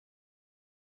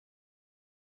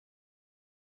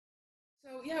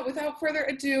So yeah, without further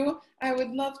ado, I would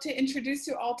love to introduce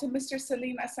you all to Mr.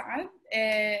 Salim Essaid.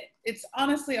 It's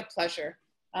honestly a pleasure.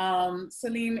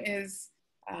 Salim is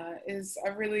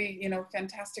a really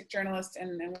fantastic journalist,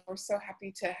 and we're so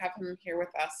happy to have him here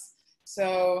with us.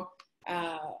 So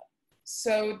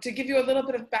so to give you a little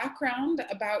bit of background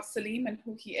about Salim and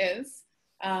who he is.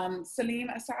 Salim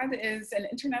Essaid is an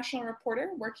international reporter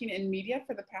working in media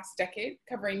for the past decade,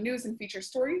 covering news and feature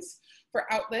stories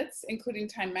for outlets including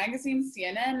Time Magazine,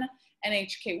 CNN,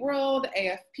 NHK World,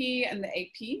 AFP, and the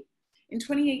AP. In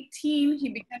 2018, he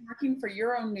began working for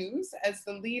Euronews as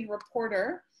the lead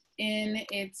reporter in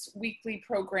its weekly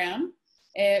program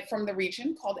from the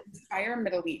region called Inspire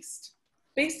Middle East.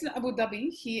 Based in Abu Dhabi,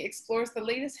 he explores the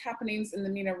latest happenings in the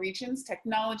MENA region's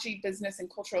technology, business, and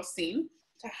cultural scene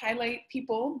to highlight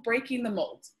people breaking the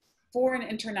mold for an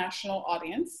international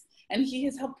audience, and he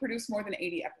has helped produce more than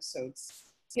 80 episodes.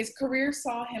 His career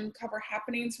saw him cover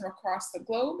happenings from across the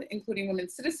globe, including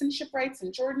women's citizenship rights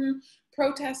in Jordan,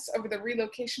 protests over the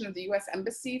relocation of the US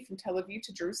Embassy from Tel Aviv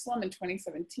to Jerusalem in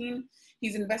 2017.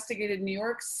 He's investigated New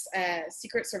York's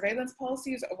secret surveillance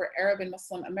policies over Arab and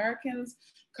Muslim Americans,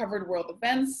 covered world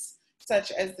events,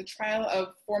 such as the trial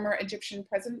of former Egyptian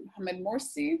President Mohamed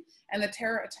Morsi and the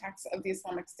terror attacks of the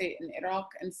Islamic State in Iraq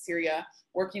and Syria,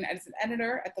 working as an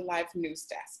editor at the Live News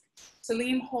Desk.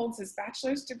 Salim holds his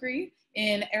bachelor's degree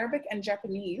in Arabic and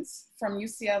Japanese from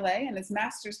UCLA and his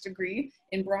master's degree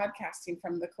in broadcasting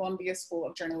from the Columbia School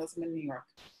of Journalism in New York.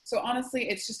 So honestly,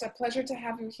 it's just a pleasure to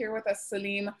have you here with us,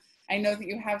 Salim. I know that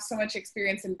you have so much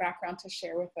experience and background to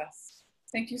share with us.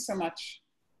 Thank you so much.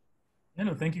 Yeah,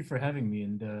 no, thank you for having me.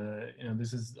 And,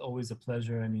 this is always a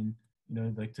pleasure. I mean,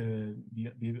 I'd like to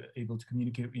be able to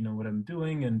communicate, what I'm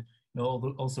doing and,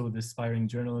 also with aspiring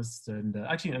journalists. And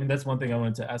actually, I mean, that's one thing I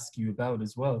wanted to ask you about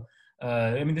as well.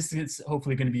 I mean, this is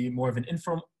hopefully going to be more of an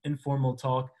informal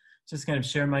talk, just kind of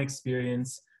share my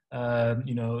experience.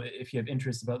 If you have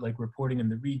interest about like reporting in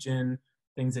the region,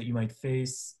 things that you might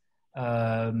face. So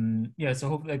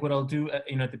hopefully like what I'll do,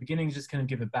 at the beginning is just kind of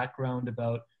give a background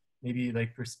about maybe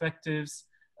like perspectives,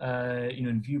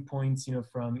 and viewpoints,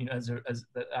 from, as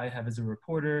that I have as a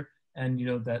reporter, and,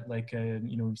 that like,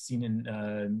 we've seen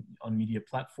in, on media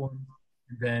platforms,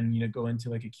 and then, go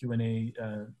into like a Q&A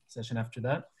session after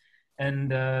that.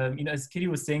 And, as Kitty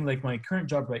was saying, like my current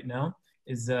job right now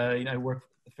is, I work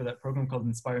for that program called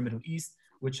Inspire Middle East,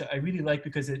 which I really like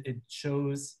because it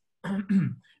shows,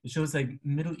 it shows like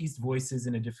Middle East voices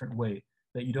in a different way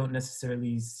that you don't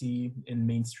necessarily see in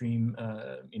mainstream,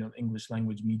 English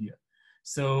language media.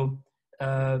 So,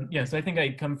 so I think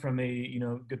I come from a,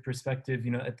 good perspective,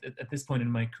 at this point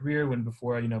in my career when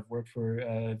before, I've worked for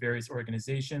various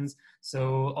organizations.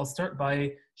 So I'll start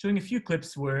by showing a few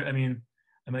clips where, I mean,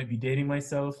 I might be dating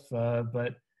myself,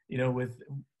 but, with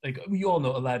like, we all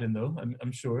know Aladdin though,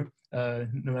 I'm sure,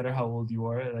 no matter how old you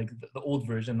are, like the old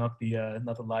version, not the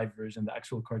live version, the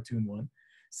actual cartoon one.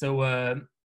 So,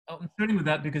 I'm starting with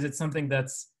that because it's something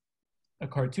that's a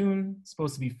cartoon,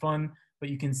 supposed to be fun, but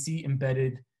you can see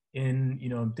embedded in,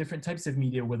 different types of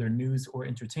media, whether news or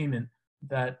entertainment,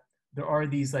 that there are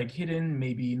these like hidden,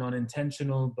 maybe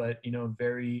non-intentional, but,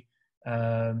 very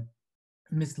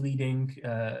misleading,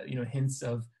 hints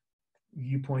of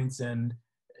viewpoints and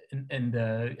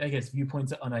I guess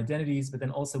viewpoints on identities, but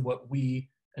then also what we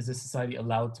as a society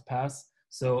allowed to pass.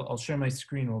 So I'll share my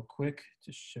screen real quick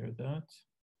to share that.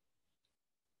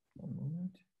 One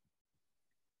moment.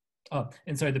 Oh,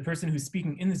 and sorry, the person who's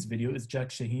speaking in this video is Jack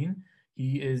Shaheen.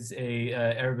 He is a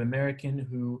Arab American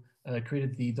who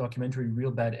created the documentary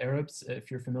Real Bad Arabs, if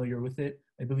you're familiar with it.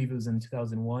 I believe it was in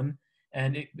 2001.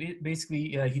 And it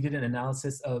basically, he did an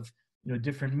analysis of,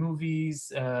 different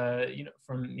movies,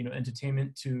 from,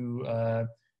 entertainment to,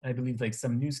 I believe like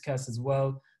some newscasts as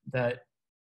well, that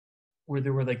where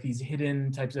there were like these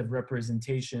hidden types of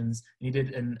representations. And he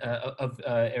did of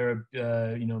Arab,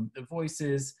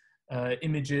 voices,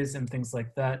 images and things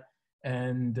like that.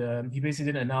 And he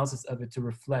basically did an analysis of it to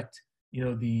reflect,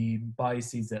 the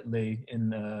biases that lay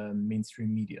in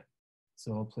mainstream media.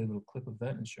 So I'll play a little clip of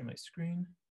that and share my screen.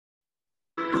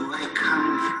 Oh, I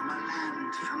come from a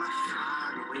land, from a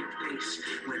faraway place,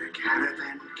 where the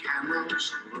caravan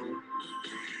camels roam.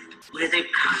 Where they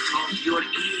cut off your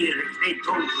ear if they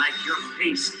don't like your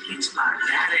face. It's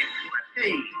barbaric, but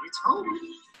hey, it's home.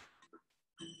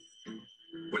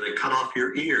 Where they cut off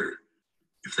your ear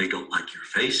if they don't like your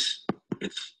face.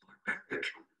 It's barbaric,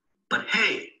 but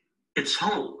hey, it's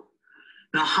home.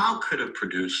 Now, how could a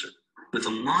producer with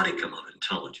a modicum of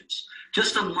intelligence,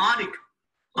 just a modicum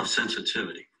of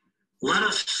sensitivity, let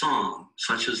a song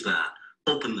such as that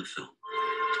open the film?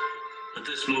 But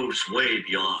this moves way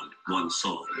beyond one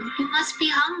song. You must be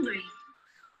hungry.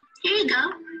 Here you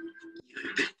go. You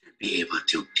better be able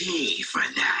to pay for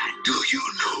that. Do you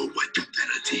know what the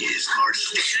penalty is for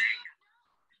stealing?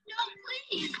 No,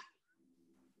 please.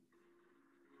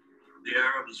 The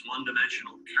Arab is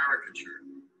one-dimensional caricature,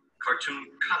 cartoon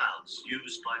cutouts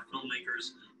used by filmmakers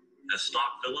as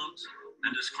stock villains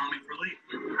and as comic relief.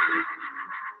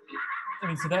 I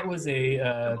mean, so that was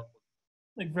a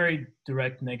like very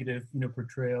direct negative,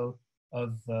 portrayal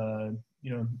of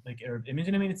like Arab image.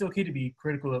 And I mean, it's okay to be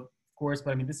critical of course,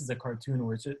 but I mean, this is a cartoon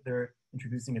where they're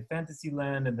introducing a fantasy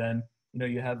land, and then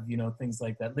you have things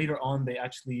like that. Later on, they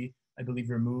actually, I believe,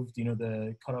 removed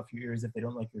the cut off your ears if they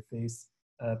don't like your face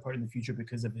part in the future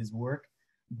because of his work.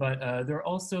 But there are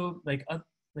also like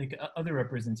other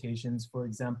representations. For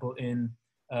example, in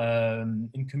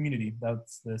Community,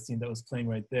 that's the scene that was playing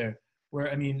right there,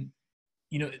 where I mean,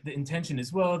 the intention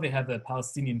as well. They have a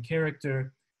Palestinian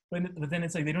character, but then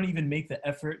it's like they don't even make the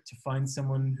effort to find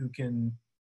someone who can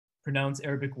pronounce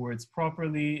Arabic words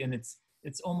properly, and it's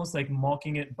almost like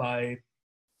mocking it by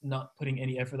not putting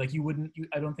any effort. Like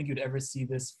I don't think you'd ever see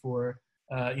this for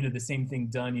the same thing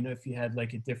done if you had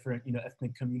like a different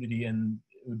ethnic community, and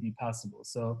it would be passable.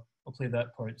 So I'll play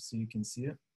that part so you can see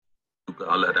it.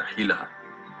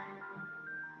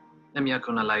 لم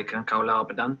يكن عليك قول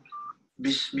أبدا.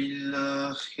 بسم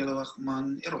الله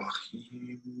الرحمن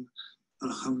الرحيم.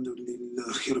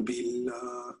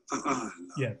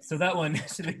 Yeah, so that one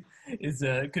actually is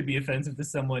could be offensive to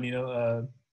someone,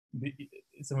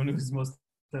 someone who's Muslim,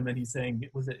 and he's saying,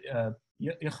 was it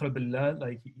يخرب الله,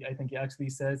 like I think he actually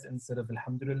says instead of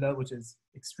alhamdulillah, which is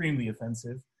extremely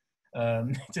offensive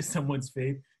to someone's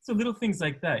faith. So little things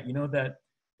like that, that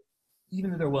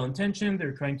even though they're well-intentioned,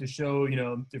 they're trying to show,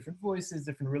 different voices,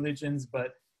 different religions,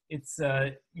 but it's,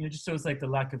 just shows like the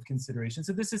lack of consideration.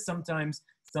 So this is sometimes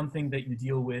something that you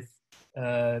deal with,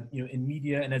 in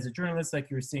media, and as a journalist, like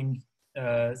you're seeing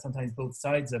sometimes both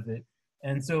sides of it.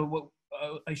 And so what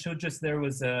I showed just there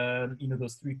was,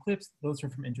 those 3 clips. Those are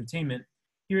from entertainment.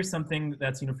 Here's something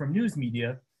that's, from news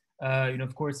media.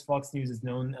 Of course, Fox News is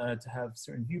known to have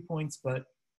certain viewpoints, but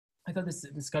I thought this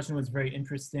discussion was very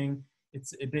interesting.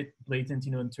 It's a bit blatant,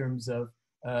 in terms of,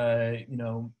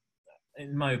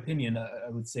 in my opinion, I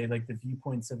would say like the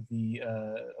viewpoints of the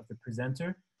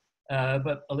presenter.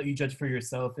 But I'll let you judge for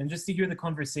yourself, and just to hear the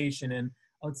conversation. And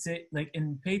I would say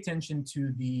and pay attention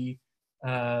to the,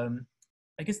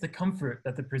 I guess the comfort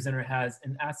that the presenter has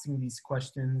in asking these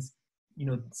questions,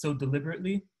 so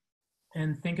deliberately,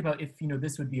 and think about if,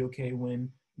 this would be okay when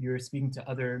you're speaking to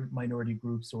other minority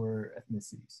groups or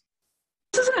ethnicities.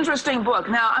 This is an interesting book.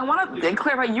 Now, I want to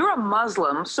clarify, you're a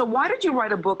Muslim, so why did you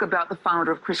write a book about the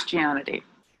founder of Christianity?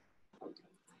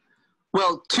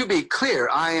 Well, to be clear,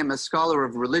 I am a scholar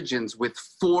of religions with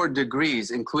 4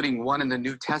 degrees, including one in the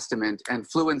New Testament and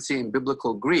fluency in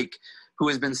Biblical Greek, who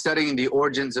has been studying the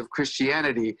origins of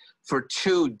Christianity for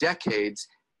 2 decades,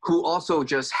 who also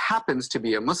just happens to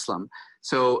be a Muslim.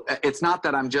 So it's not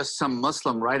that I'm just some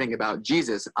Muslim writing about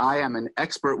Jesus. I am an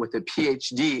expert with a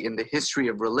PhD in the history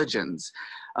of religions.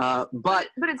 But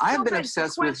I have been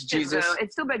obsessed with Jesus.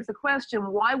 It still begs the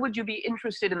question, why would you be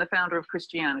interested in the founder of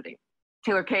Christianity?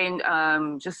 Taylor Kane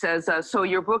just says, so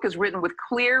your book is written with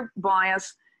clear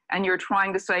bias, and you're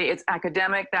trying to say it's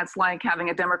academic. That's like having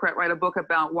a Democrat write a book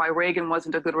about why Reagan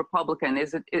wasn't a good Republican.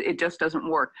 It just doesn't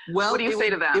work. Well, what do you say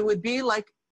to that? It would be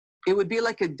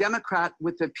like a Democrat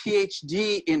with a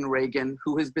PhD in Reagan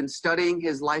who has been studying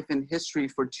his life and history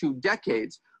for 2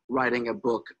 decades, writing a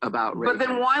book about Reagan. But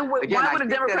then why would a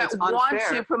Democrat want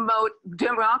to promote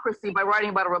democracy by writing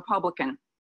about a Republican?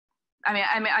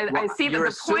 I see that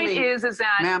the point is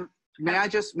that... Ma'am, may I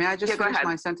just finish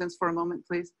my sentence for a moment,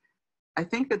 please? I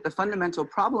think that the fundamental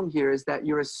problem here is that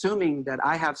you're assuming that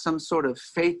I have some sort of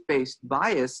faith-based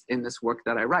bias in this work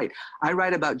that I write. I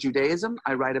write about Judaism,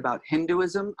 I write about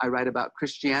Hinduism, I write about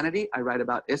Christianity, I write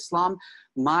about Islam.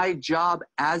 My job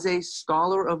as a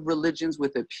scholar of religions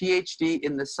with a PhD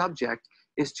in the subject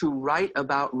is to write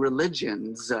about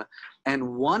religions.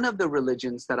 And one of the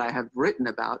religions that I have written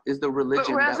about is the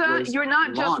religion that was was you're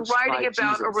not just writing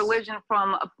about Jesus. A religion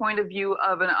from a point of view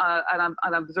of an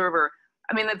observer.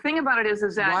 I mean, the thing about it is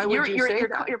that Why would you say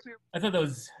that? I thought that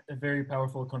was a very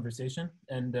powerful conversation,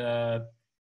 and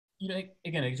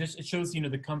again, it shows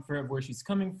the comfort of where she's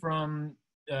coming from.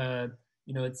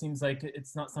 It seems like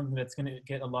it's not something that's going to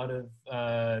get a lot of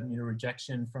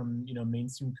rejection from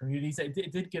mainstream communities. It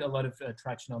did get a lot of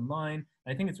traction online.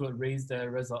 I think it's what raised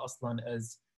Reza Aslan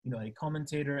as a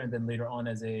commentator, and then later on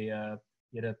as he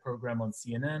had a program on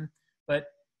CNN. But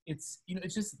it's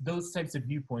just those types of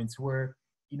viewpoints where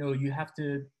you have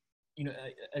to,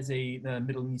 as a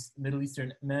Middle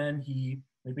Eastern man, he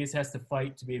basically has to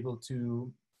fight to be able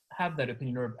to have that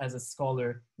opinion, or as a scholar,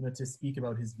 you know, to speak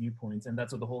about his viewpoints. And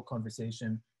that's what the whole conversation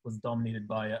was dominated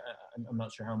by. I'm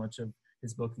not sure how much of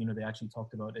his book, you know, they actually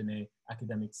talked about in an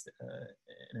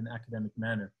academic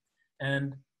manner. And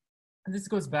this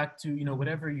goes back to, you know,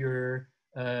 whatever your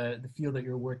the field that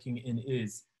you're working in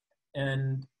is.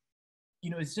 And, you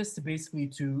know, it's just basically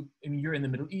to, I mean, you're in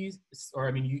the Middle East, or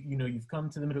I mean, you know, you've come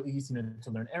to the Middle East, you know, to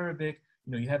learn Arabic,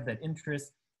 you know, you have that interest.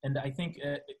 And I think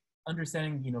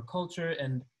understanding, you know, culture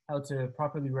and how to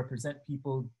properly represent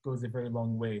people goes a very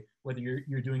long way. Whether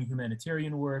you're doing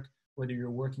humanitarian work, whether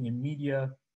you're working in media,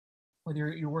 whether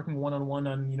you're working one-on-one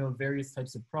on, you know, various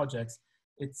types of projects,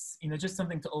 it's, you know, just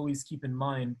something to always keep in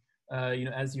mind, you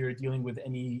know, as you're dealing with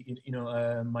any, you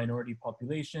know, minority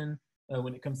population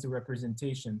when it comes to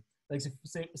representation. Like,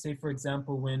 say for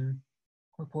example, when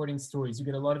reporting stories, you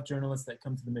get a lot of journalists that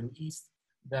come to the Middle East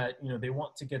that, you know, they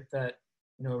want to get that,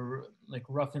 you know, like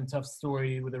rough and tough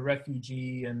story with a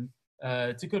refugee, and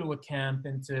to go to a camp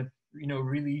and to, you know,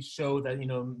 really show that, you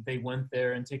know, they went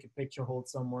there and take a picture, hold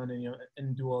someone, and, you know,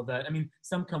 and do all that. I mean,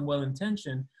 some come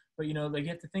well-intentioned, but, you know, like, you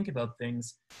have to think about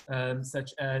things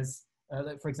such as,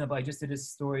 like, for example, I just did a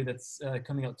story that's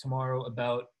coming out tomorrow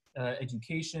about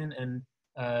education, and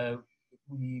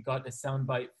we got a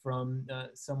soundbite from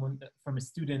from a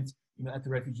student, you know, at the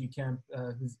refugee camp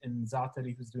who's in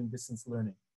Zaatari, who's doing distance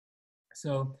learning.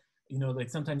 So, you know, like,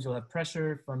 sometimes you'll have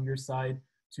pressure from your side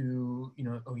to, you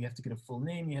know, oh, you have to get a full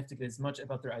name, you have to get as much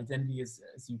about their identity as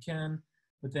you can,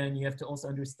 but then you have to also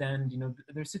understand, you know,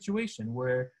 their situation,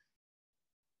 where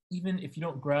even if you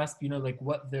don't grasp, you know, like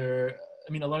what they're,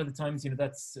 I mean, a lot of the times, you know,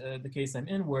 that's the case I'm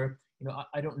in, where, you know,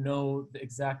 I don't know the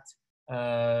exact,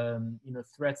 you know,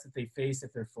 threats that they face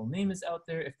if their full name is out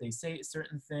there, if they say a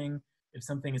certain thing, if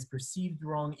something is perceived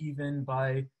wrong even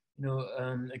by, you know,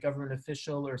 a government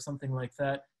official or something like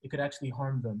that, it could actually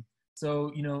harm them.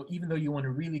 So, you know, even though you want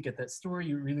to really get that story,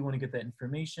 you really want to get that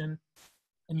information,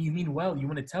 and you mean well, you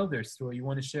want to tell their story, you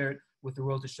want to share it with the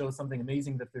world to show something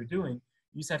amazing that they're doing,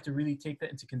 you just have to really take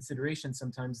that into consideration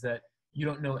sometimes, that you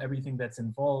don't know everything that's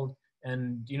involved.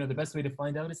 And, you know, the best way to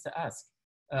find out is to ask.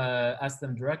 Ask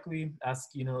them directly, ask,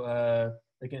 you know,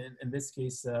 like in this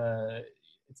case,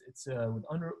 it's with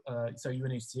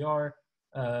UNHCR,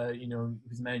 you know,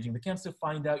 who's managing the camps, to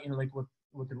find out, you know, like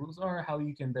what the rules are, how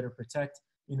you can better protect,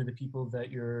 you know, the people that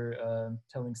you're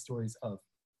telling stories of.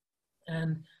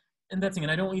 And that's it.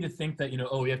 And I don't want you to think that, you know,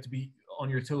 oh, you have to be on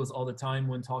your toes all the time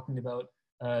when talking about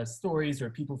stories or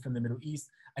people from the Middle East.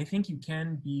 I think you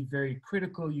can be very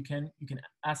critical. You can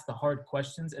ask the hard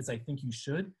questions, as I think you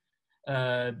should,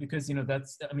 because, you know,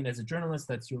 that's, I mean, as a journalist,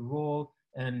 that's your role.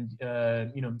 And,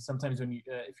 you know, sometimes when you,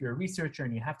 if you're a researcher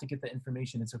and you have to get that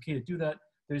information, it's okay to do that.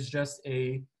 There's just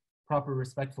a proper,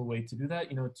 respectful way to do that,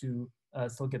 you know, to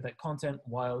still get that content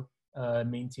while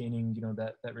maintaining, you know,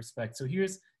 that respect. So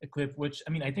here's a clip, which, I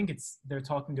mean, I think they're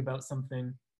talking about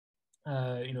something,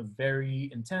 you know, very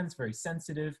intense, very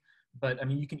sensitive, but I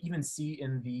mean, you can even see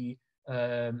in the,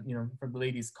 you know, from the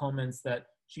lady's comments that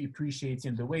she appreciates,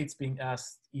 you know, the way it's being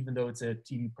asked, even though it's a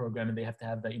TV program and they have to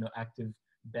have that, you know, active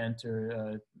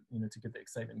banter, you know, to get the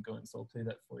excitement going. So I'll play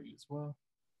that for you as well.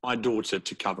 My daughter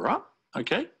to cover up,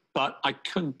 okay? But I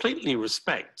completely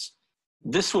respect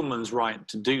this woman's right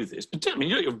to do this. But I mean,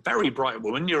 you're a very bright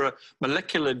woman. You're a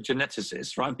molecular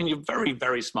geneticist, right? I mean, you're very,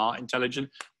 very smart, intelligent,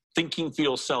 thinking for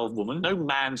yourself woman. No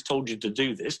man's told you to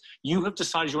do this. You have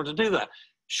decided you want to do that.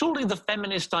 Surely the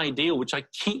feminist ideal, which I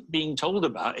keep being told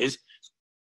about, is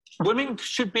women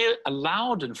should be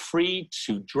allowed and free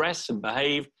to dress and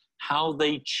behave how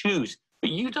they choose.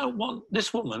 But you don't want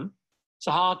this woman,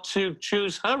 Sahar, to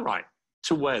choose her right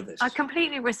to wear this. I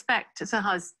completely respect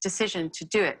Sahar's decision to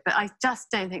do it, but I just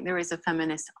don't think there is a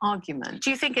feminist argument. Do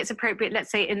you think it's appropriate,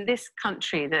 let's say in this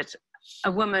country, that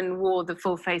a woman wore the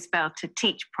full face veil to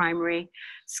teach primary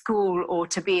school or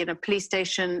to be in a police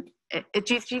station?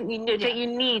 Do you think that you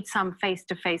need some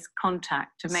face-to-face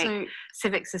contact to make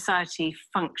civic society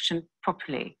function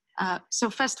properly? So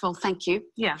first of all, thank you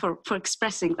for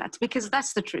expressing that, because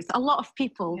that's the truth. A lot of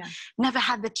people never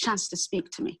had the chance to speak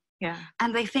to me.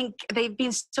 And they think they've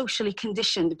been socially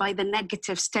conditioned by the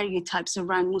negative stereotypes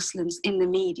around Muslims in the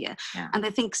media. And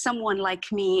they think someone like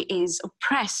me is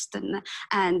oppressed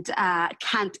and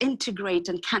can't integrate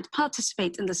and can't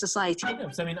participate in the society.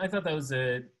 So, I mean, I thought that was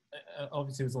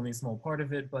obviously it was only a small part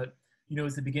of it, but, you know, it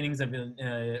was the beginnings of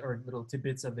or little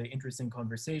tidbits of an interesting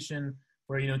conversation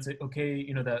where, you know, it's okay,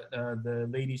 you know, that the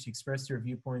lady, she expressed her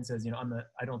viewpoints as, you know,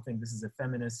 I don't think this is a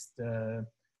feminist, you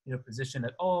know, position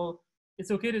at all. It's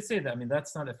okay to say that. I mean,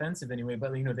 that's not offensive anyway,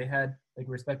 but, you know, they had like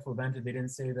respectful banter. They didn't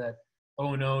say that,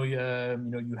 oh no, you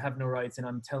know, you have no rights, and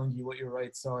I'm telling you what your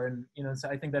rights are. And you know, so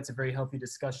I think that's a very healthy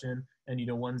discussion, and you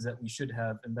know, ones that we should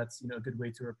have, and that's, you know, a good way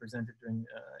to represent it during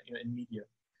you know, in media.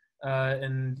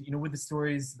 And you know, with the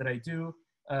stories that I do,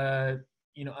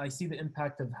 you know, I see the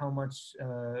impact of how much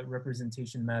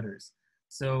representation matters.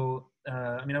 So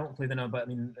I mean, I won't play them out, but I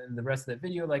mean, in the rest of that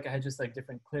video, like I had just like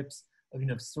different clips of, you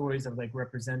know, stories of like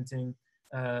representing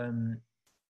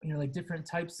you know, like different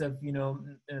types of, you know,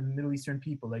 Middle Eastern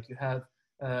people. Like you have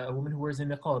a woman who wears a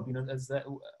niqab, you know, as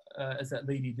that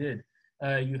lady did.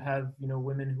 You have, you know,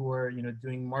 women who are, you know,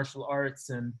 doing martial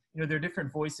arts, and you know, there are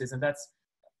different voices, and that's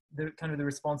the kind of the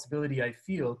responsibility I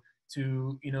feel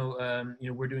to, you know,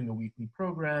 we're doing a weekly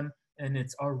program, and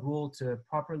it's our role to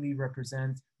properly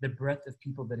represent the breadth of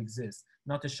people that exist,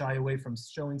 not to shy away from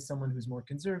showing someone who's more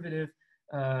conservative,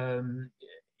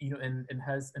 you know, and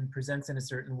presents in a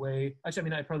certain way. Actually, I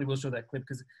mean, I probably will show that clip,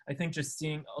 because I think just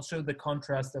seeing, I'll show the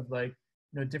contrast of like,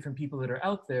 you know, different people that are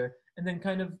out there, and then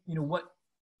kind of, you know, what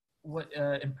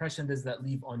impression does that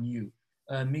leave on you?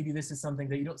 Maybe this is something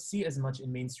that you don't see as much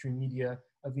in mainstream media,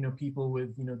 of, you know, people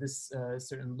with, you know, this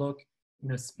certain look, you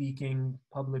know,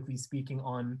 publicly speaking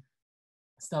on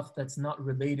stuff that's not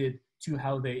related to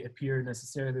how they appear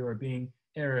necessarily, or being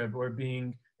Arab, or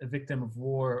being a victim of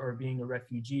war, or being a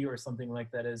refugee, or something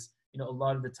like that, as, you know, a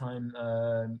lot of the time,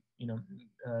 you know,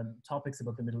 topics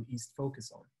about the Middle East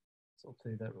focus on. So I'll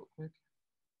play that real quick.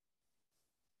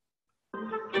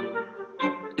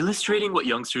 Illustrating what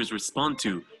youngsters respond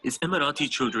to is Emirati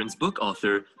children's book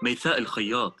author Maytha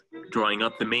Al-Khayyat, drawing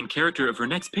up the main character of her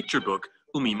next picture book,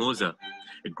 Moza,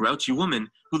 a grouchy woman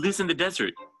who lives in the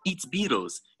desert, eats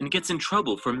beetles, and gets in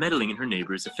trouble for meddling in her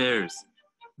neighbor's affairs.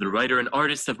 The writer and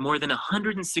artist of more than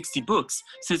 160 books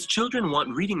says children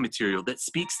want reading material that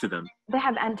speaks to them. They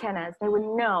have antennas. They would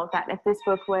know that if this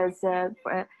book was, that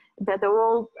the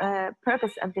whole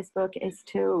purpose of this book is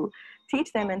to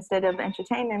teach them instead of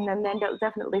entertaining them, then they'll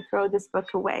definitely throw this book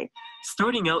away.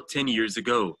 Starting out 10 years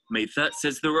ago, Maythat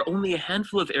says there were only a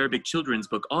handful of Arabic children's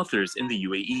book authors in the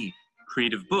UAE.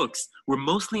 Creative books were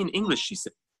mostly in English, she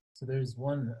said. So there's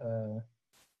one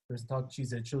person talking,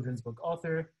 she's a children's book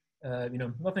author. You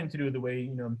know, nothing to do with the way,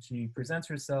 you know, she presents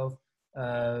herself,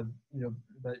 you know,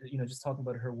 but, you know, just talking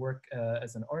about her work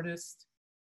as an artist.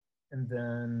 And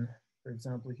then, for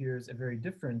example, here's a very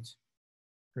different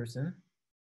person.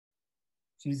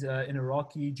 She's an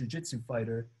Iraqi jiu-jitsu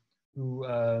fighter who,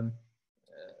 I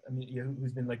mean, yeah,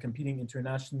 who's been like competing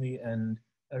internationally, and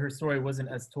her story wasn't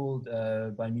as told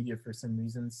by media for some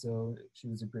reason, so she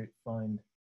was a great find.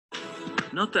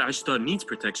 Not that Ashtar needs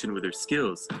protection with her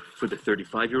skills, for the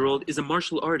 35-year-old is a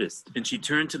martial artist, and she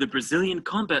turned to the Brazilian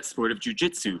combat sport of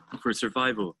jiu-jitsu for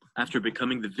survival after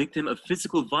becoming the victim of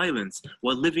physical violence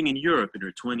while living in Europe in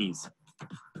her 20s.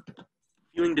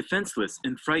 Feeling defenseless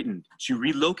and frightened, she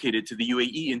relocated to the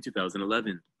UAE in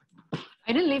 2011.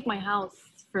 I didn't leave my house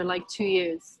for like 2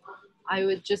 years. I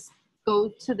would just go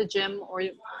to the gym or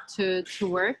to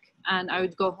work, and I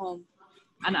would go home.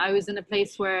 And I was in a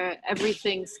place where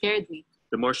everything scared me.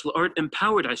 The martial art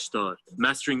empowered Ashtar.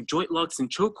 Mastering joint locks and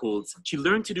chokeholds, she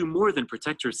learned to do more than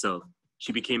protect herself.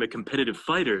 She became a competitive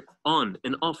fighter on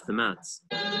and off the mats.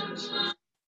 That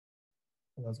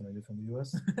was what I did from the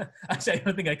US. Actually, I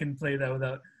don't think I can play that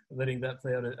without letting that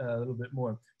play out a little bit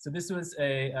more. So this was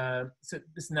so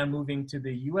this is now moving to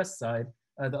the US side.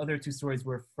 The other two stories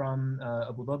were from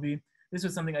Abu Dhabi. This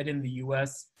was something I did in the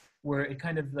US, where it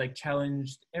kind of like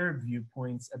challenged Arab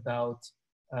viewpoints about,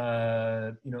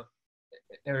 you know,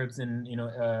 Arabs in, you know,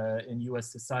 in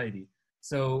US society.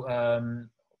 So I'll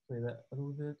play that a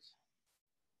little bit.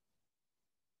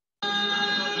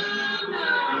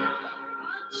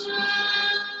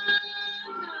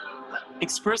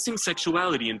 Expressing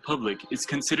sexuality in public is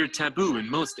considered taboo in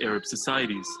most Arab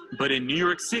societies. But in New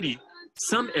York City,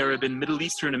 some Arab and Middle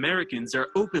Eastern Americans are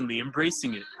openly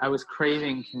embracing it. I was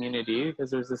craving community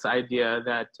because there's this idea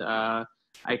that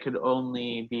I could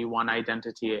only be one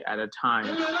identity at a time.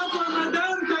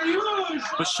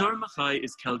 Bashar Makhai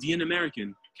is Chaldean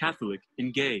American, Catholic,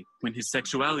 and gay. When his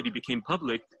sexuality became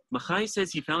public, Makhai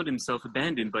says he found himself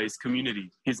abandoned by his community.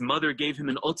 His mother gave him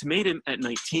an ultimatum at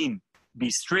 19. Be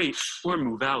straight or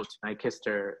move out. I kissed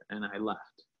her and I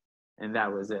left, and that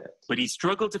was it. But he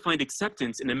struggled to find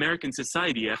acceptance in American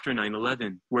society after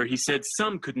 9/11, where he said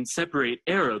some couldn't separate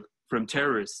Arab from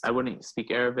terrorists. I wouldn't speak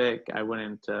Arabic, I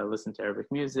wouldn't listen to Arabic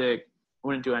music, I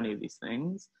wouldn't do any of these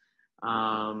things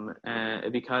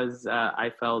because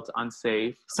I felt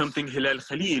unsafe. Something Hilal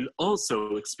Khalil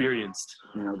also experienced.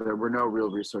 You know, there were no real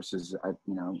resources,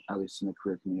 you know, at least in the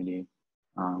queer community.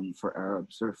 For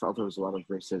Arabs, I felt there was a lot of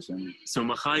racism. So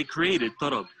Makhai created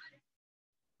Tarab.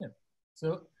 Yeah.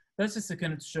 So that's just to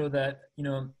kind of show that, you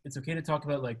know, it's okay to talk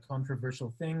about like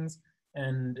controversial things.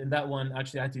 And in that one,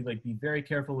 actually, I had to like be very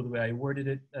careful with the way I worded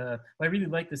it. But I really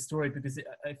liked the story because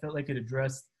I felt like it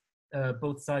addressed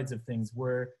both sides of things,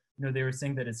 where, you know, they were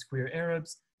saying that as queer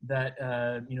Arabs, that,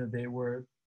 you know, they were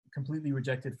completely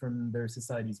rejected from their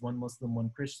societies, one Muslim, one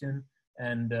Christian.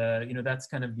 And, you know, that's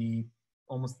kind of the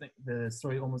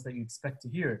story almost that you expect to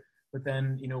hear. But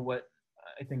then, you know, what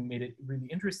I think made it really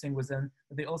interesting was then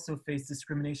that they also faced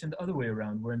discrimination the other way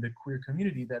around, where in the queer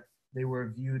community that they were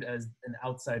viewed as an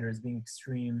outsider, as being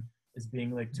extreme, as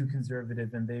being like too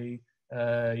conservative, and they,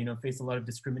 you know, faced a lot of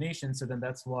discrimination. So then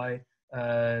that's why,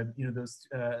 you know, those,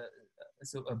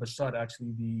 so Bashar,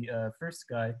 actually the first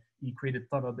guy, he created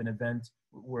Tarab, an event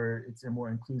where it's a more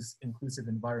inclusive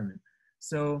environment.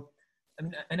 So, I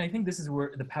mean, and I think this is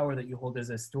where the power that you hold as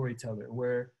a storyteller,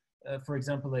 where, for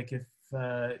example, like if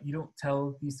you don't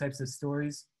tell these types of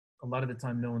stories, a lot of the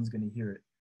time no one's going to hear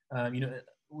it. You know,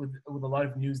 with a lot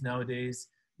of news nowadays,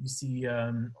 you see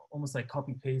almost like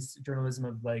copy-paste journalism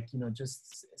of like, you know,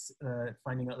 just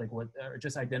finding out like what, or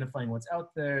just identifying what's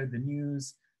out there, the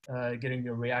news, getting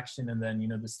your reaction, and then, you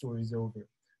know, the story's over.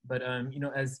 But, you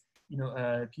know, as, you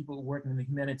know, people working in the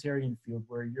humanitarian field,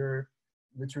 where you're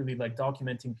literally like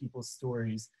documenting people's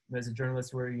stories, and as a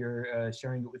journalist where you're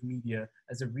sharing it with media,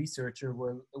 as a researcher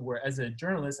where as a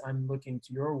journalist, I'm looking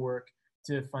to your work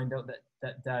to find out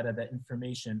that data, that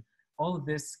information. All of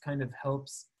this kind of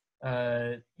helps,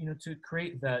 you know, to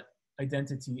create that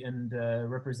identity and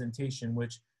representation,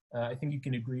 which I think you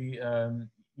can agree,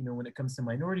 you know, when it comes to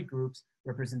minority groups,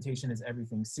 representation is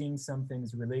everything. Seeing something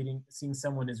is relating, seeing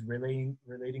someone is relating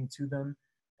to them.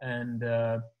 And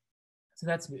so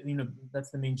that's, you know,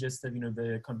 that's the main gist of, you know,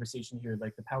 the conversation here,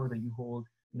 like the power that you hold,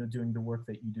 you know, doing the work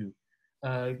that you do.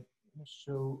 I'm gonna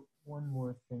show one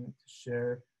more thing to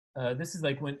share. This is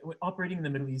like when operating in the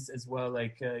Middle East as well,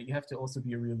 like you have to also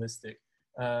be realistic.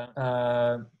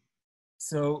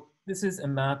 So this is a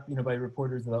map, you know, by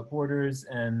Reporters Without Borders,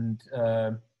 and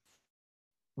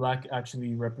Black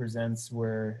actually represents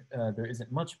where there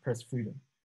isn't much press freedom.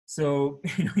 So,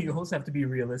 you know, you also have to be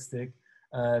realistic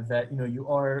that, you know, you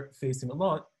are facing a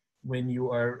lot when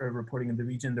you are reporting in the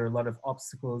region. There are a lot of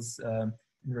obstacles in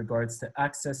regards to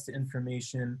access to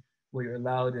information, what you're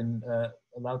allowed and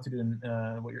allowed to do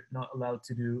and what you're not allowed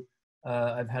to do.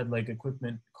 I've had like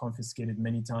equipment confiscated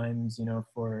many times, you know,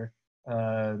 for,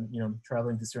 you know,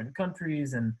 traveling to certain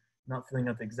countries and not filling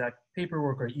out the exact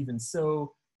paperwork, or even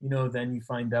so, you know, then you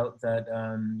find out that,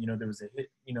 you know, there was a hit,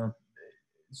 you know,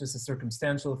 it's just a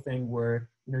circumstantial thing where,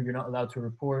 you know, you're not allowed to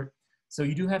report. So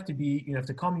you do have to be, you have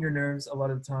to calm your nerves a lot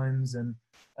of times, and,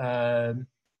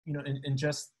 you know, and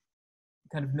just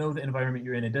kind of know the environment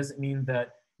you're in. It doesn't mean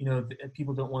that, you know,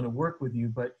 people don't want to work with you,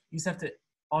 but you just have to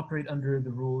operate under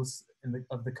the rules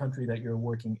of the country that you're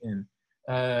working in.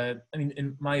 I mean,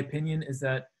 in my opinion, is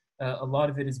that a lot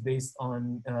of it is based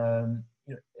on,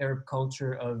 you know, Arab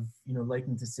culture of, you know,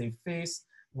 liking to save face,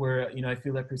 where, you know, I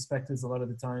feel that perspectives a lot of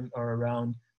the time are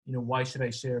around, you know, why should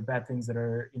I share bad things that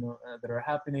are, you know, that are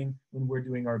happening when we're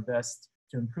doing our best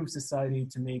to improve society,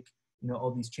 to make, you know,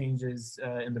 all these changes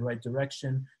in the right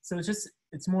direction. So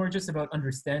it's more just about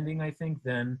understanding, I think,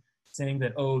 than saying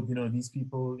that, oh, you know, these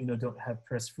people, you know, don't have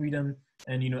press freedom.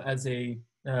 And, you know, as a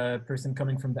person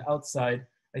coming from the outside,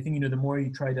 I think, you know, the more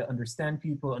you try to understand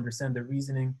people, understand their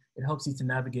reasoning, it helps you to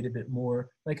navigate a bit more.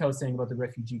 Like I was saying about the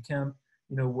refugee camp,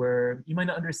 you know, where you might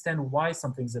not understand why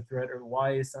something's a threat or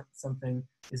why something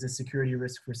is a security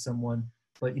risk for someone,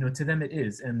 but, you know, to them it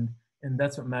is. And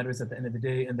that's what matters at the end of the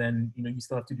day. And then, you know, you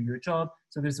still have to do your job.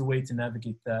 So there's a way to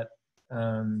navigate that,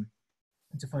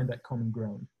 to find that common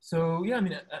ground. So yeah, I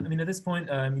mean, at this point,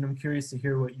 you know, I'm curious to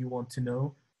hear what you want to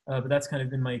know, but that's kind of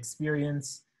been my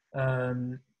experience,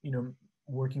 you know,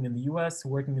 working in the US,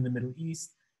 working in the Middle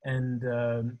East, and,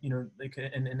 you know, like,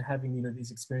 and having, you know,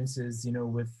 these experiences, you know,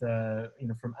 with, you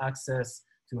know, from access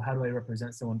to how do I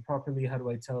represent someone properly? How do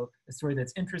I tell a story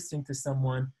that's interesting to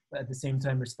someone, but at the same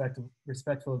time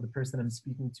respectful of the person I'm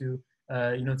speaking to?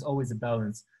 You know, it's always a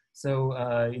balance.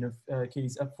 So, you know,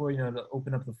 Katie's up for, you know, to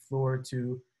open up the floor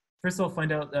to, first of all,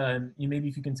 find out, you maybe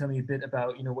if you can tell me a bit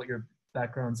about, you know, what your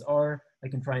backgrounds are. I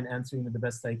can try and answer, you know, the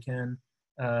best I can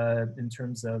in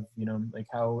terms of, you know, like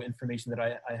how information that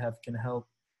I have can help.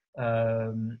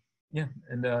 Yeah,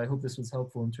 and I hope this was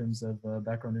helpful in terms of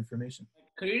background information.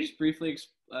 Could you just briefly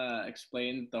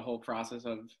explain the whole process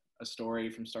of a story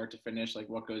from start to finish, like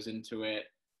what goes into it?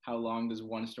 How long does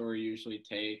one story usually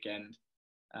take? And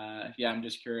yeah, I'm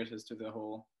just curious as to the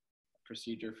whole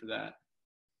procedure for that.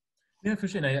 Yeah, for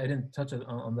sure. And I didn't touch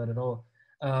on that at all.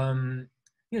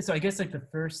 Yeah, so I guess like the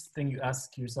first thing you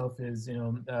ask yourself is,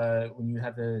 when you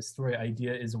have a story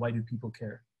idea, is why do people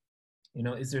care?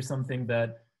 Is there something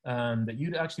that that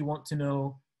you'd actually want to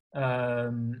know?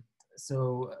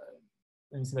 So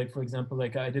let me see, like for example,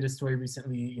 like I did a story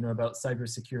recently, about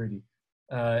cybersecurity,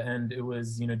 and it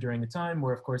was during a time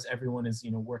where of course everyone is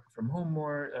working from home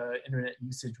more, internet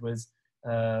usage was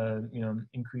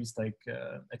increased like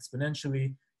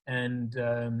exponentially, and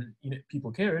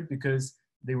people cared because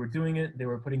they were doing it, they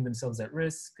were putting themselves at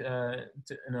risk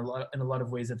in a lot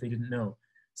of ways that they didn't know.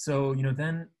 So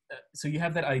then so you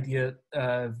have that idea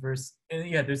versus,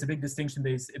 yeah, there's a big distinction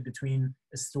between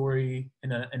a story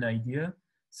and an idea.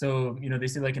 So they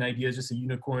say like an idea is just a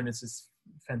unicorn, it's this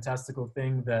fantastical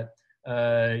thing that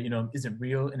isn't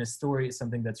real, and a story is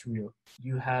something that's real.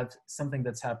 You have something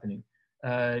that's happening.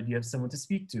 Do you have someone to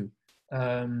speak to?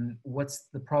 What's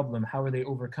the problem? How are they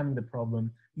overcoming the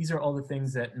problem? These are all the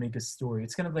things that make a story.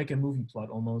 It's kind of like a movie plot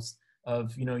almost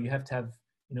of, you have to have,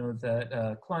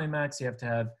 that climax, you have to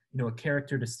have, a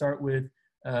character to start with.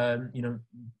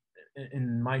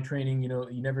 In my training,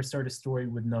 you never start a story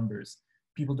with numbers.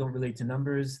 People don't relate to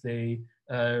numbers, they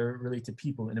relate to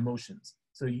people and emotions.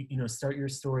 So, start your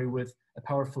story with a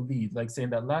powerful lead, like say in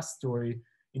that last story,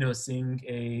 seeing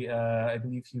I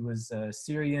believe he was a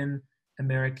Syrian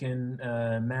American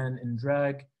man in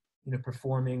drag,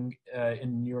 performing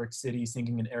in New York City,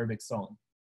 singing an Arabic song.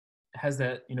 It has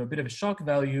that, bit of a shock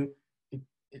value.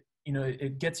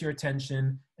 It gets your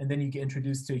attention, and then you get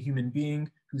introduced to a human being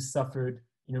who suffered,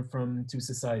 to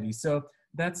society. So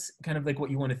that's kind of like what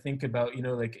you want to think about,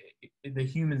 like the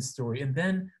human story. And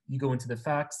then you go into the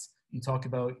facts, you talk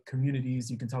about communities,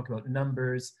 you can talk about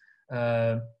numbers,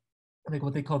 like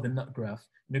what they call the nut graph,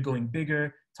 going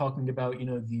bigger, talking about,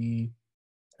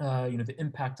 the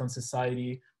impact on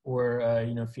society, or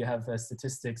if you have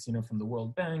statistics, from the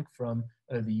World Bank, from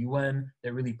the UN,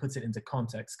 that really puts it into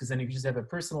context. Because then if you just have a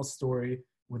personal story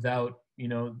without,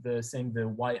 saying the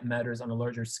why it matters on a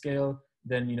larger scale,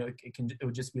 then it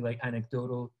would just be like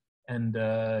anecdotal and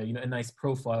a nice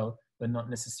profile, but not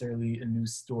necessarily a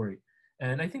news story.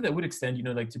 And I think that would extend,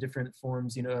 like to different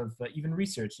forms, of even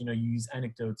research. You use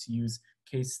anecdotes, you use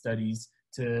case studies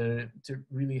to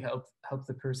really help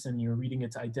the person you're reading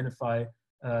it to identify,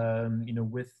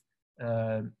 with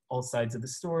all sides of the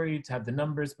story, to have the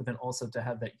numbers, but then also to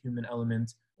have that human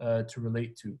element to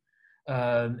relate to.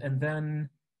 And then,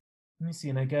 let me see,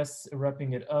 and I guess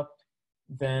wrapping it up,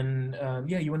 then,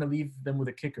 yeah, you want to leave them with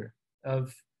a kicker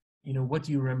of, what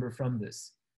do you remember from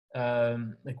this?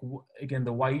 Like again,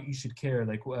 the why you should care,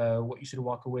 like what you should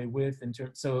walk away with in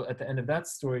terms. So at the end of that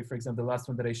story, for example, the last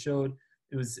one that I showed,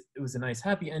 it was a nice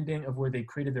happy ending of where they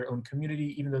created their own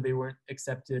community, even though they weren't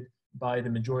accepted by the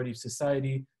majority of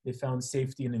society. They found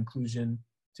safety and inclusion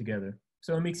together.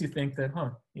 So it makes you think that,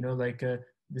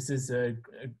 this is a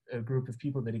group of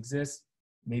people that exist.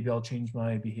 Maybe I'll change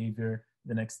my behavior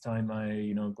the next time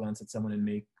I glance at someone and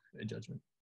make a judgment.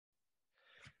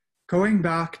 Going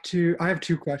back to, I have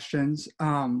two questions.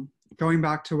 Going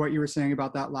back to what you were saying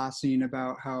about that last scene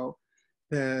about how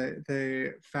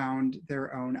they found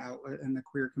their own outlet in the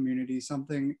queer community,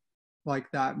 something like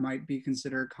that might be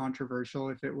considered controversial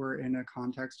if it were in a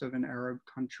context of an Arab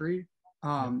country.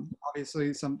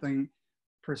 Obviously, something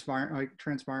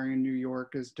transpiring in New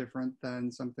York is different than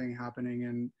something happening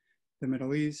in the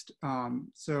Middle East.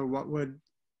 So what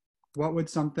would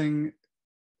something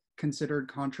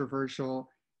considered controversial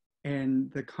in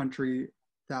the country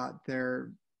that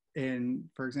they're in,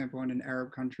 for example, in an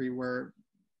Arab country where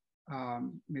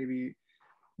maybe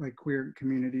like queer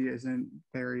community isn't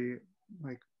very,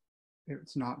 like,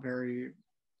 it's not very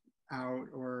out,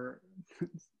 or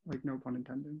like, no pun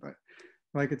intended, but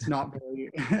like it's not very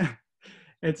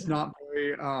it's not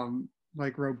very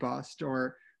like robust,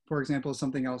 or for example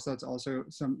something else that's also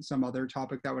some other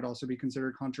topic that would also be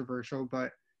considered controversial,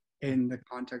 but in the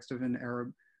context of an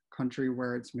Arab country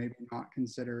where it's maybe not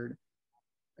considered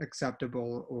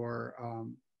acceptable, or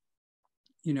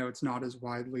it's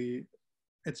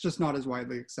just not as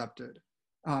widely accepted.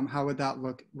 How would that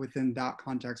look within that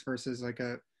context versus like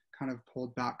a kind of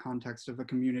pulled back context of a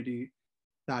community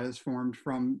that is formed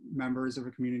from members of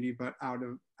a community but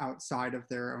outside of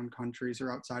their own countries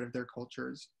or outside of their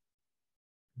cultures?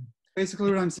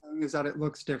 Basically what I'm saying is that it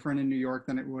looks different in New York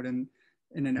than it would in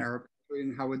an Arab country.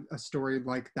 And how would a story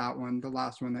like that one, the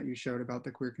last one that you showed about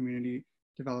the queer community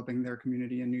developing their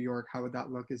community in New York, how would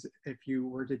that look as if you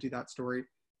were to do that story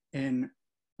in,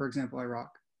 for example,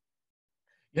 Iraq?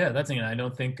 Yeah, that's the thing. I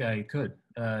don't think I could.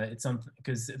 It's something,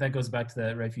 because that goes back to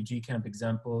that refugee camp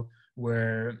example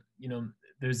where,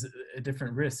 there's a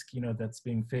different risk, that's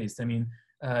being faced. I mean,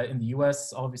 In the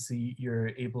US, obviously, you're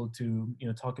able to,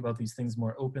 talk about these things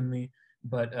more openly,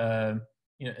 but,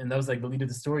 and that was like the lead of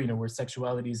the story, where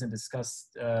sexuality isn't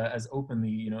discussed as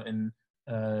openly, in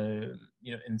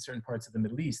certain parts of the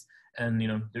Middle East. And,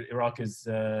 Iraq is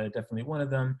definitely one of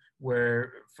them,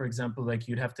 where, for example, like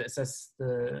you'd have to assess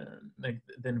the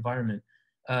environment.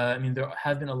 I mean, there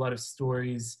have been a lot of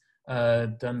stories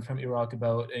done from Iraq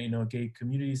about, gay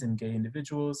communities and gay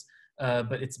individuals,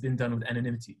 but it's been done with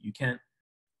anonymity. You can't,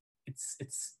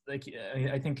 it's like,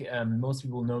 I think most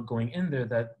people know going in there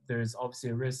that there's obviously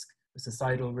a risk, a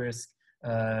societal risk,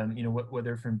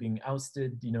 whether from being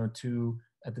ousted, to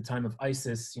at the time of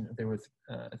ISIS, they were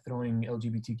throwing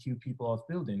LGBTQ people off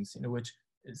buildings, which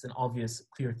is an obvious,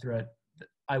 clear threat. That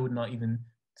I would not even,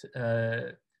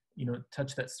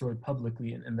 touch that story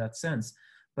publicly in that sense.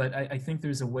 But I think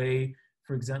there's a way,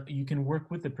 for example, you can work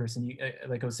with the person.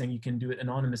 Like I was saying, you can do it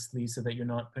anonymously so that you're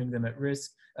not putting them at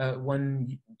risk.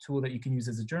 One tool that you can use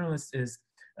as a journalist is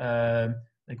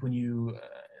like when you,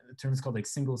 the term is called like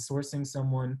single sourcing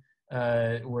someone,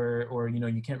 or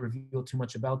you can't reveal too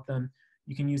much about them.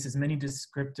 You can use as many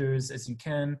descriptors as you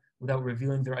can without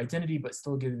revealing their identity, but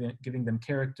still giving them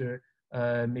character,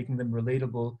 making them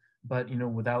relatable, but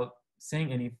without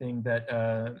saying anything that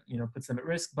puts them at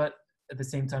risk. But at the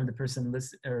same time, the person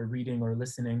reading or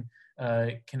listening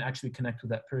can actually connect with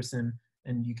that person,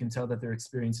 and you can tell that their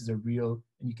experiences are real,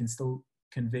 and you can still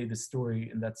convey the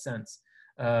story in that sense.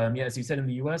 As you said, in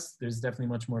the US, there's definitely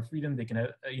much more freedom. They can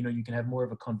have, you can have more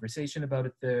of a conversation about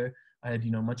it there. I had,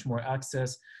 much more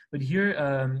access. But here,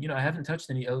 I haven't touched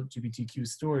any LGBTQ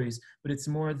stories, but it's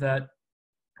more that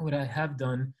what I have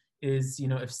done is,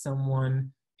 if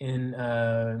someone in,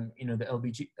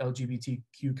 the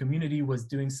LGBTQ community was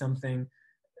doing something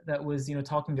that was,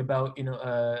 talking about,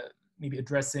 maybe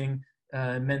addressing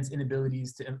men's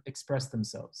inabilities to express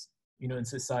themselves, in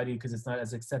society because it's not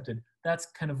as accepted. That's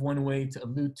kind of one way to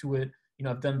allude to it.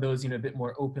 I've done those, a bit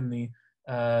more openly.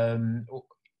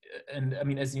 And I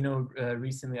mean, as you know,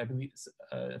 recently, I believe,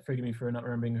 forgive me for not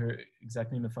remembering her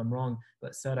exact name if I'm wrong,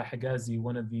 but Sarah Hagazi,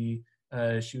 one of the,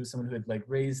 she was someone who had like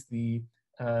raised the,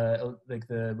 like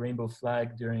the rainbow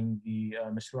flag during the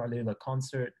Mashru' Layla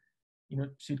concert.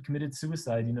 She'd committed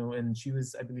suicide, and she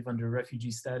was, I believe, under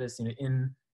refugee status,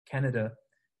 in Canada.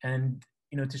 And,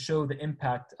 to show the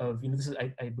impact of, this is,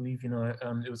 I believe,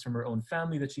 it was from her own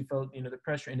family that she felt, the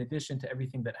pressure in addition to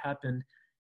everything that happened.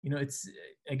 It's,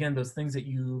 again, those things that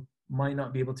you might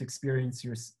not be able to experience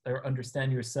or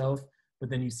understand yourself, but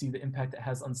then you see the impact it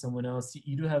has on someone else.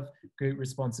 You do have great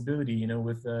responsibility,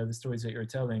 with the stories that you're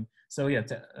telling. So yeah,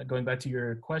 going back to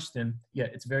your question, yeah,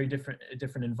 it's very a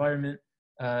different environment.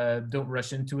 Don't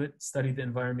rush into it. Study the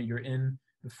environment you're in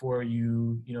before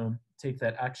you, take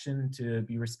that action, to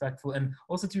be respectful, and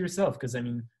also to yourself. Because I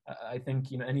mean, I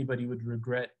think, anybody would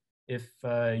regret if,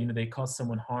 they caused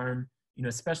someone harm,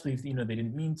 especially if, they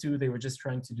didn't mean to, they were just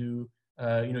trying to do,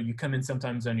 you come in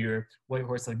sometimes on your white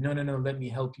horse, like, no, let me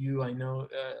help you. I know,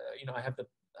 I have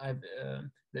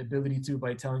the ability to,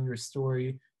 by telling your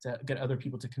story, to get other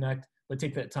people to connect, but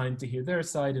take that time to hear their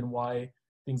side and why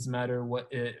things matter,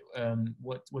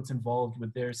 what's involved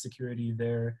with their security,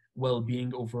 their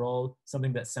well-being overall.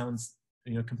 Something that sounds,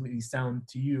 completely sound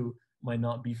to you might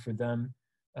not be for them.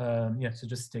 So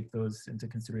just take those into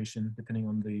consideration depending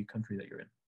on the country that you're in.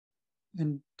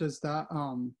 And does that,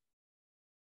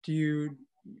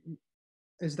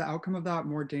 is the outcome of that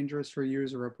more dangerous for you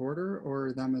as a reporter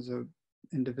or them as a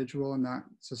individual in that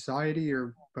society,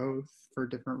 or both for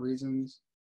different reasons?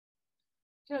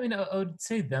 Yeah, I mean, I would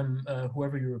say them,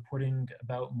 whoever you're reporting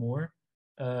about more,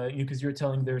 because you're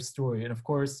telling their story. And of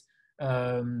course,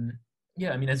 I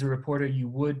mean, as a reporter, you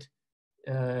would,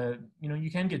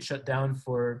 you can get shut down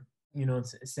for,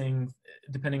 saying,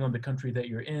 depending on the country that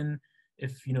you're in,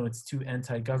 if, it's too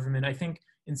anti-government. I think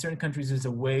in certain countries, there's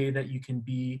a way that you can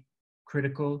be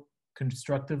critical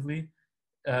constructively,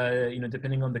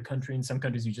 depending on the country. In some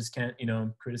countries, you just can't,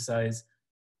 criticize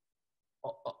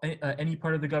any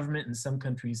part of the government. In some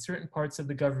countries, certain parts of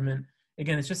the government.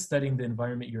 Again, it's just studying the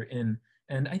environment you're in.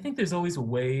 And I think there's always a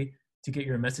way to get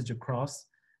your message across.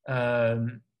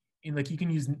 Like you can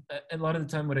use, a lot of the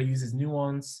time what I use is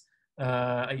nuance,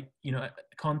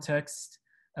 context,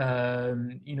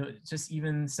 just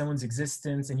even someone's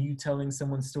existence, and you telling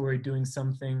someone's story, doing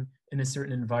something in a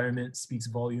certain environment speaks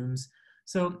volumes.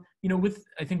 So,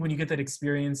 I think when you get that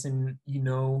experience and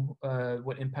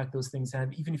what impact those things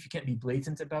have, even if you can't be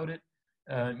blatant about it,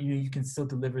 you can still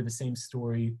deliver the same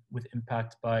story with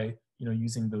impact by,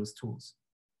 using those tools.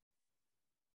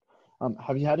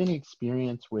 Have you had any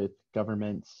experience with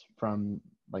governments from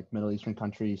like Middle Eastern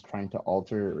countries trying to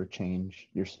alter or change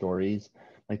your stories?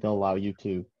 Like they'll allow you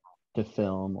to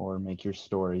film or make your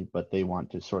story, but they want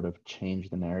to sort of change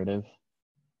the narrative.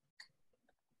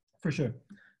 For sure.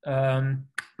 And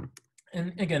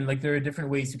again, like there are different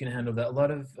ways you can handle that. A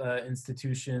lot of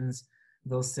institutions,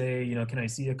 they'll say, you know, can I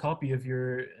see a copy of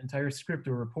your entire script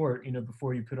or report, you know,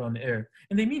 before you put it on air?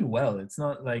 And they mean well. It's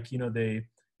not like, you know, they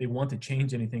want to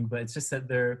change anything, but it's just that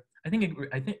I think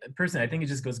personally, I think it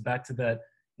just goes back to that,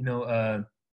 you know,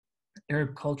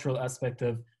 Arab cultural aspect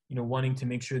of, you know, wanting to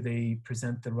make sure they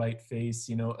present the right face,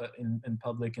 you know, in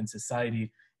public and society.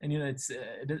 And, you know,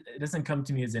 it doesn't come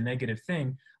to me as a negative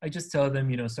thing. I just tell them,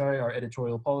 you know, sorry, our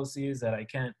editorial policy is that I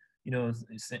can't, you know,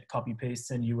 copy paste,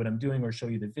 send you what I'm doing or show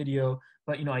you the video,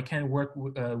 but, you know, I can work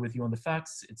with you on the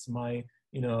facts. It's my,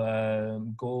 you know,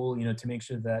 goal, you know, to make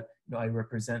sure that, you know, I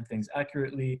represent things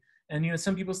accurately. And, you know,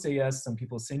 some people say yes, some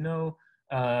people say no.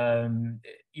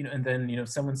 You know, and then, you know, if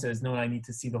someone says, no, I need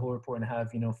to see the whole report and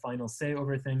have, you know, final say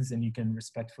over things, and you can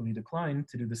respectfully decline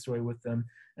to do the story with them.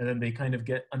 And then they kind of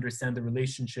understand the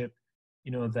relationship,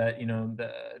 you know, that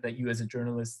you as a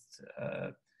journalist,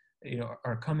 you know,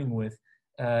 are coming with.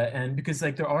 And because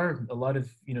like there are a lot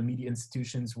of, you know, media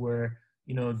institutions where,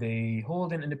 you know, they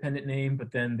hold an independent name,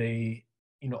 but then they,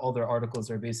 you know, all their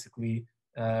articles are basically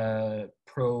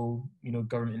pro, you know,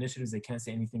 government initiatives. They can't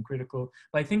say anything critical.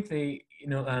 But I think they, you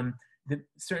know, the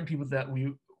certain people that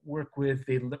we work with,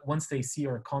 once they see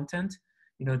our content,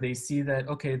 you know, they see that,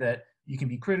 okay, that you can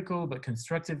be critical, but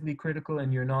constructively critical,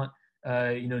 and you're not,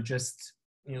 you know, just,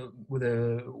 you know, with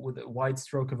a wide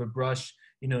stroke of a brush,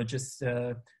 you know, just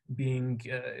being,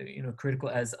 you know, critical,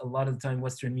 as a lot of the time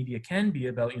Western media can be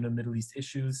about, you know, Middle East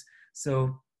issues.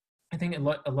 So I think a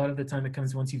lot of the time it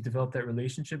comes once you've developed that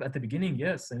relationship. At the beginning,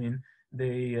 yes, I mean,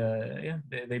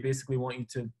 they basically want you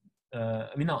to,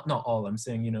 I mean, not all, I'm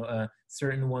saying, you know,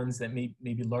 certain ones that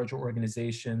maybe larger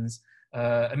organizations.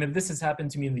 I mean, this has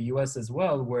happened to me in the US as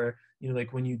well, where, you know,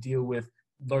 like when you deal with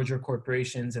larger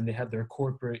corporations and they have their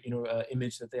corporate, you know,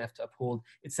 image that they have to uphold,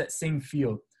 it's that same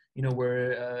feel, you know,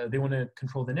 where they want to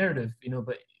control the narrative, you know,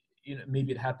 but, you know,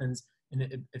 maybe it happens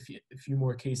in a few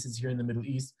more cases here in the Middle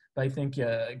East. But I think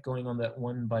going on that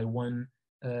one by one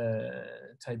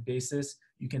type basis,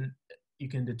 you can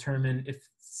determine if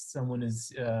someone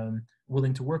is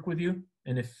willing to work with you,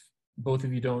 and if both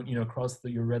of you don't, you know, cross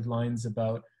your red lines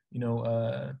about, you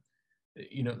know,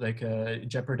 like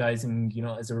jeopardizing, you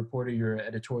know, as a reporter, your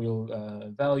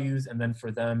editorial values, and then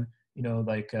for them, you know,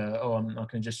 like, oh, I'm not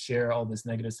going to just share all this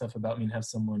negative stuff about me and have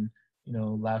someone, you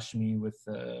know, lash me with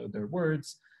their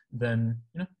words, then,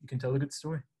 you know, you can tell a good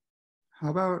story. How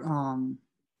about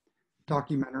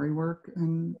documentary work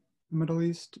in the Middle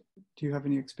East? Do you have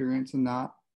any experience in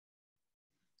that?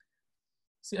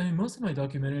 See, I mean, most of my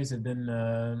documentaries have been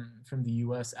from the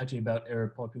US, actually about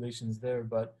Arab populations there,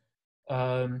 but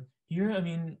here, I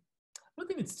mean, I don't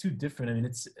think it's too different. I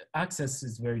mean, access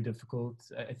is very difficult,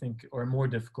 I think, or more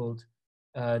difficult,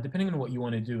 depending on what you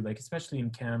want to do, like, especially in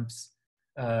camps,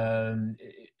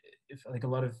 if like a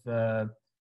lot of,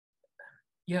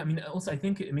 yeah, I mean, also I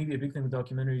think maybe a big thing with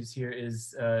documentaries here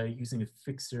is using a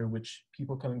fixer, which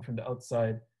people coming from the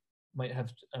outside might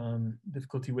have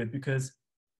difficulty with, because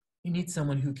you need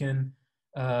someone who can,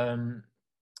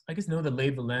 I guess, know the lay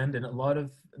of the land. And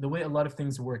the way a lot of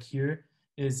things work here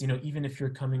is, you know, even if you're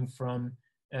coming from,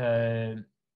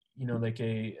 you know, like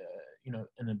you know,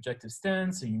 an objective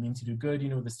stance, or you mean to do good, you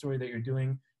know, the story that you're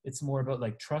doing, it's more about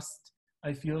like trust,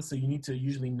 I feel. So you need to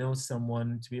usually know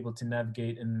someone to be able to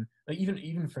navigate. And like,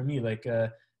 even for me, like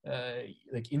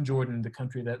in Jordan, the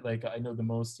country that like I know the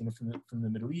most, you know, from the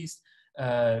Middle East, you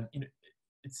know,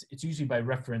 it's usually by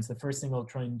reference. The first thing I'll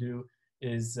try and do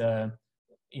is,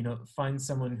 you know, find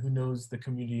someone who knows the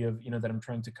community of, you know, that I'm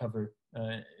trying to cover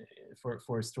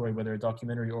for a story, whether a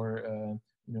documentary or,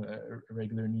 you know, a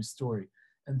regular news story.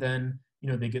 And then, you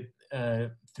know, they get,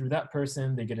 through that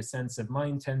person, they get a sense of my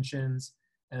intentions.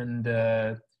 And,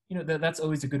 you know, that's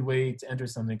always a good way to enter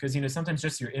something. Because, you know, sometimes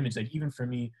just your image, like even for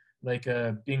me, like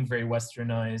being very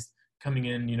westernized, coming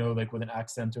in, you know, like with an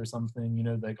accent or something, you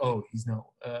know, like, oh, he's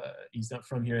not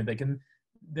from here. They can,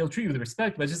 they'll treat you with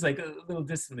respect, but just like a little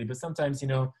distantly. But sometimes, you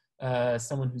know,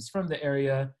 someone who's from the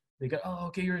area, they go, oh,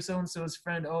 okay, you're so-and-so's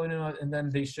friend. Oh, no, and then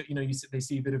they show, you know, they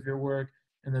see a bit of your work,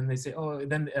 and then they say, oh,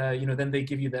 then, you know, then they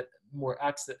give you that more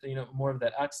access, you know, more of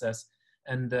that access.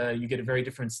 And you get a very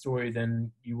different story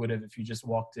than you would have if you just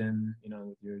walked in, you know,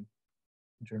 with your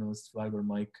journalist flag or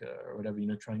mic or whatever, you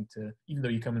know, trying to, even though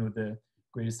you come in with the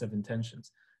greatest of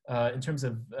intentions. In terms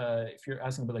of, if you're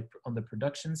asking about like on the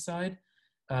production side,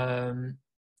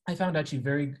 I found actually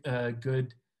very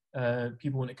good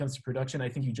people when it comes to production. I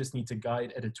think you just need to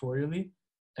guide editorially.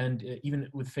 And even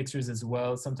with fixers as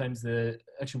well, sometimes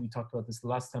actually we talked about this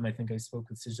last time I think I spoke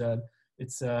with Sijal,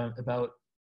 it's about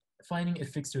finding a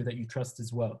fixer that you trust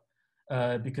as well.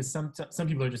 Because some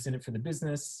people are just in it for the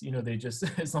business, you know, they just,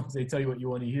 as long as they tell you what you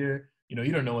want to hear, you know,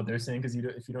 you don't know what they're saying because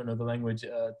if you don't know the language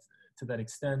to that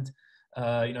extent.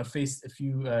 You know, faced a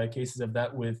few cases of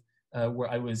that with where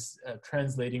I was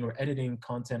translating or editing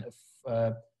content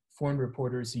of foreign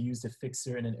reporters who used a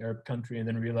fixer in an Arab country and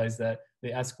then realized that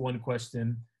they ask one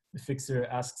question, the fixer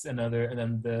asks another, and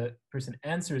then the person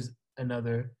answers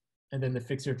another, and then the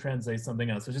fixer translates something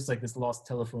else. So just like this lost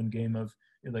telephone game of,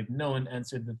 you know, like no one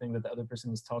answered the thing that the other person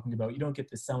was talking about. You don't get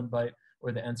the soundbite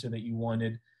or the answer that you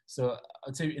wanted. So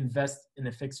I'd say invest in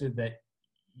a fixer that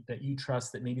you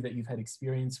trust, that maybe that you've had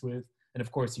experience with. And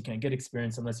of course, you can't get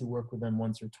experience unless you work with them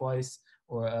once or twice.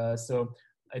 Or so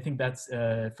I think that's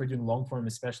for doing long form,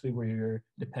 especially where you're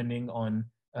depending on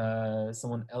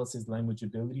someone else's language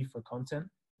ability for content.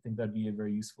 I think that'd be a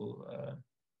very useful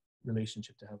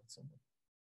relationship to have with someone.